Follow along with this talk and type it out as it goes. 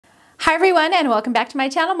Hi everyone and welcome back to my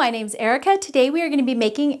channel. My name's Erica. Today we are going to be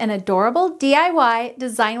making an adorable DIY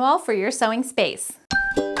design wall for your sewing space.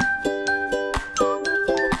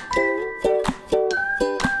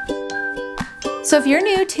 So if you're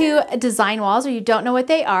new to design walls or you don't know what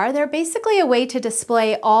they are, they're basically a way to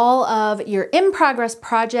display all of your in-progress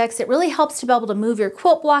projects. It really helps to be able to move your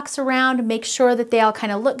quilt blocks around, make sure that they all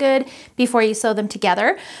kind of look good before you sew them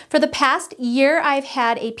together. For the past year, I've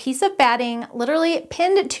had a piece of batting literally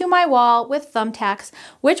pinned to my wall with thumbtacks,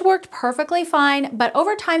 which worked perfectly fine, but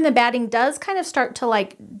over time the batting does kind of start to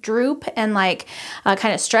like droop and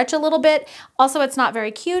kind of stretch a little bit. Also, it's not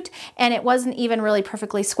very cute and it wasn't even really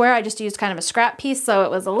perfectly square. I just used kind of a scrap piece, so it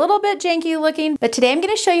was a little bit janky looking. But today I'm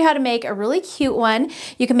going to show you how to make a really cute one.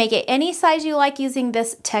 You can make it any size you like using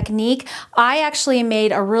this technique. I actually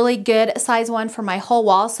made a really good size one for my whole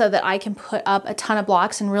wall so that I can put up a ton of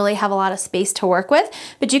blocks and really have a lot of space to work with.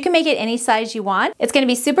 But you can make it any size you want. It's going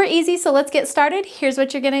to be super easy, so let's get started. Here's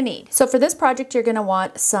what you're going to need. So for this project, you're going to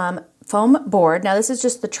want some foam board. Now this is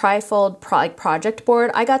just the trifold project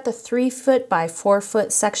board. I got the 3-foot by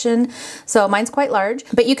 4-foot section, so mine's quite large,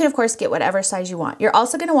 but you can of course get whatever size you want. You're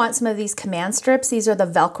also going to want some of these command strips. These are the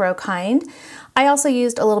Velcro kind. I also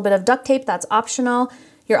used a little bit of duct tape. That's optional.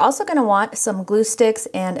 You're also going to want some glue sticks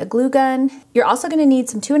and a glue gun. You're also going to need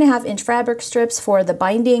some 2.5-inch fabric strips for the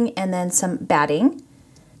binding and then some batting.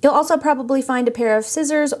 You'll also probably find a pair of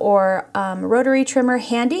scissors or rotary trimmer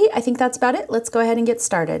handy. I think that's about it. Let's go ahead and get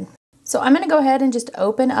started. So I'm going to go ahead and just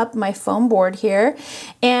open up my foam board here,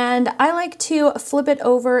 and I like to flip it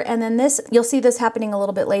over, and then this, you'll see this happening a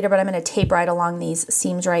little bit later, but I'm going to tape right along these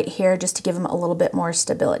seams right here just to give them a little bit more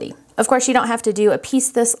stability. Of course, you don't have to do a piece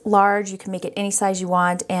this large. You can make it any size you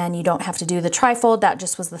want, and you don't have to do the trifold. That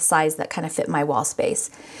just was the size that kind of fit my wall space.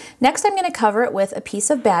 Next, I'm going to cover it with a piece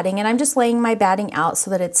of batting, and I'm just laying my batting out so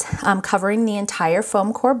that it's covering the entire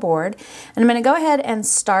foam core board. And I'm going to go ahead and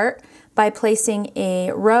start by placing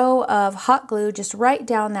a row of hot glue just right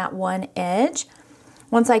down that one edge.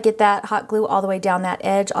 Once I get that hot glue all the way down that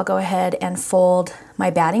edge, I'll go ahead and fold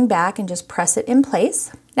my batting back and just press it in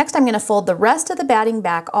place. Next, I'm going to fold the rest of the batting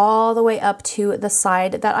back all the way up to the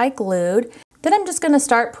side that I glued. Then I'm just going to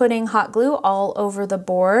start putting hot glue all over the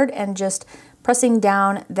board and just pressing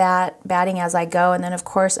down that batting as I go. And then of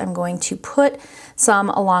course I'm going to put some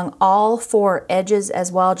along all 4 edges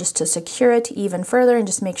as well, just to secure it even further and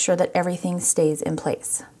just make sure that everything stays in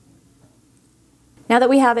place. Now that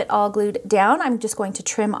we have it all glued down, I'm just going to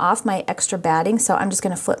trim off my extra batting. So I'm just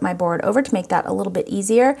going to flip my board over to make that a little bit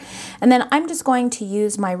easier. And then I'm just going to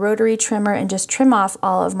use my rotary trimmer and just trim off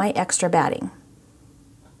all of my extra batting.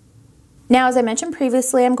 Now, as I mentioned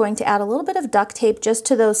previously, I'm going to add a little bit of duct tape just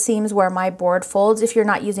to those seams where my board folds. If you're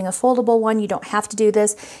not using a foldable one, you don't have to do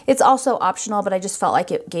this. It's also optional, but I just felt like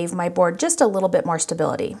it gave my board just a little bit more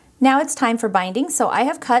stability. Now it's time for binding. So I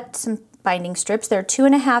have cut some binding strips. They're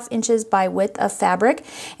 2.5 inches by width of fabric,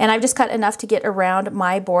 and I've just cut enough to get around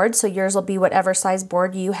my board, so yours will be whatever size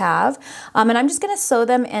board you have. And I'm just going to sew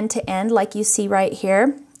them end to end like you see right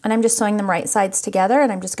here. And I'm just sewing them right sides together,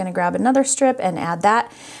 and I'm just going to grab another strip and add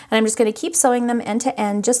that. And I'm just going to keep sewing them end to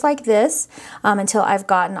end just like this until I've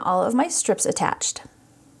gotten all of my strips attached.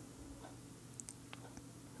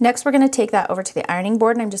 Next, we're going to take that over to the ironing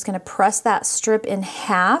board, and I'm just going to press that strip in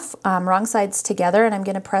half, wrong sides together, and I'm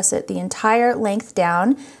going to press it the entire length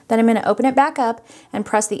down. Then I'm going to open it back up and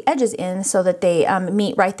press the edges in so that they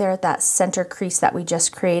meet right there at that center crease that we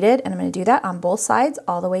just created. And I'm going to do that on both sides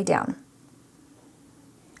all the way down.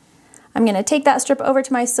 I'm going to take that strip over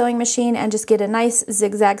to my sewing machine and just get a nice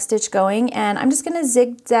zigzag stitch going, and I'm just going to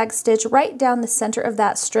zigzag stitch right down the center of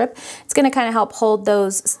that strip. It's going to kind of help hold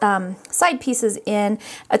those side pieces in.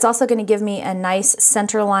 It's also going to give me a nice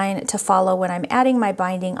center line to follow when I'm adding my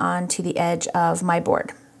binding onto the edge of my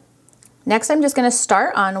board. Next, I'm just going to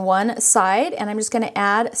start on one side, and I'm just going to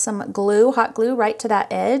add some glue, hot glue, right to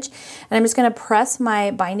that edge, and I'm just going to press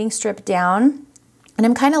my binding strip down. And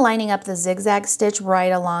I'm kind of lining up the zigzag stitch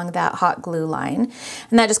right along that hot glue line.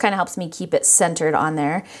 And that just kind of helps me keep it centered on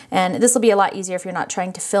there. And this will be a lot easier if you're not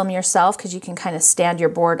trying to film yourself, because you can kind of stand your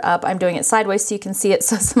board up. I'm doing it sideways so you can see it,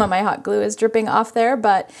 so some of my hot glue is dripping off there,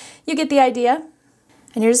 but you get the idea.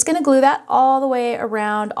 And you're just going to glue that all the way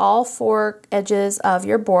around all 4 edges of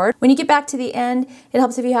your board. When you get back to the end, it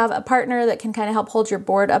helps if you have a partner that can kind of help hold your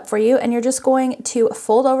board up for you. And you're just going to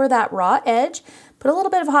fold over that raw edge, put a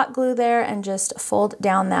little bit of hot glue there, and just fold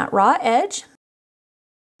down that raw edge.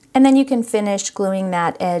 And then you can finish gluing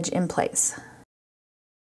that edge in place.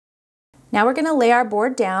 Now we're gonna lay our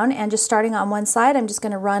board down, and just starting on one side, I'm just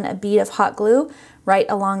gonna run a bead of hot glue right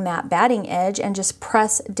along that batting edge and just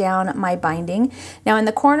press down my binding. Now in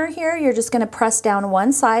the corner here, you're just gonna press down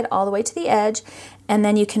one side all the way to the edge, and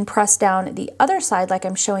then you can press down the other side like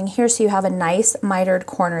I'm showing here, so you have a nice mitered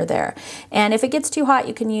corner there. And if it gets too hot,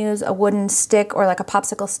 you can use a wooden stick or like a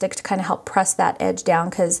popsicle stick to kind of help press that edge down,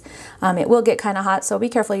 because it will get kind of hot, so be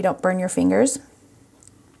careful you don't burn your fingers.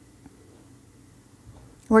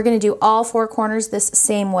 We're going to do all 4 corners this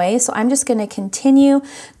same way, so I'm just going to continue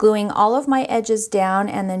gluing all of my edges down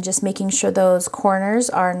and then just making sure those corners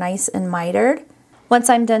are nice and mitered. Once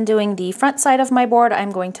I'm done doing the front side of my board,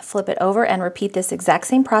 I'm going to flip it over and repeat this exact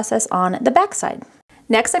same process on the back side.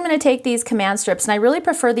 Next, I'm going to take these command strips, and I really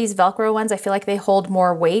prefer these Velcro ones. I feel like they hold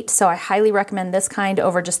more weight, so I highly recommend this kind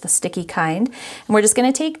over just the sticky kind. And we're just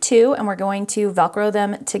going to take 2, and we're going to Velcro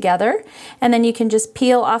them together. And then you can just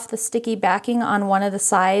peel off the sticky backing on one of the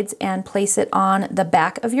sides and place it on the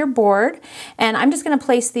back of your board. And I'm just going to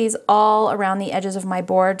place these all around the edges of my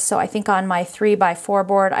board. So I think on my 3x4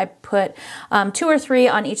 board, I put 2 or 3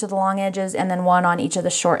 on each of the long edges and then 1 on each of the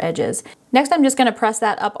short edges. Next, I'm just going to press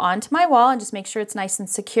that up onto my wall and just make sure it's nice and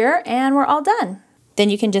secure, and we're all done. Then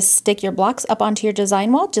you can just stick your blocks up onto your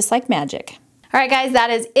design wall just like magic. All right, guys, that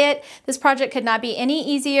is it. This project could not be any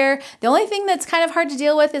easier. The only thing that's kind of hard to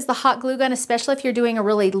deal with is the hot glue gun, especially if you're doing a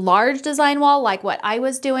really large design wall like what I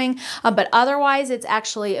was doing. But otherwise, it's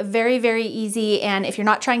actually very, very easy. And if you're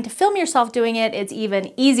not trying to film yourself doing it, it's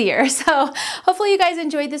even easier. So hopefully you guys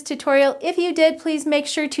enjoyed this tutorial. If you did, please make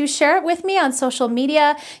sure to share it with me on social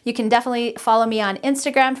media. You can definitely follow me on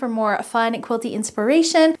Instagram for more fun quilty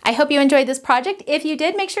inspiration. I hope you enjoyed this project. If you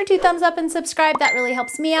did, make sure to thumbs up and subscribe. That really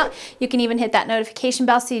helps me out. You can even hit that notification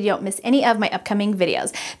bell so you don't miss any of my upcoming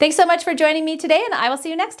videos. Thanks so much for joining me today, and I will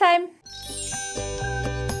see you next time.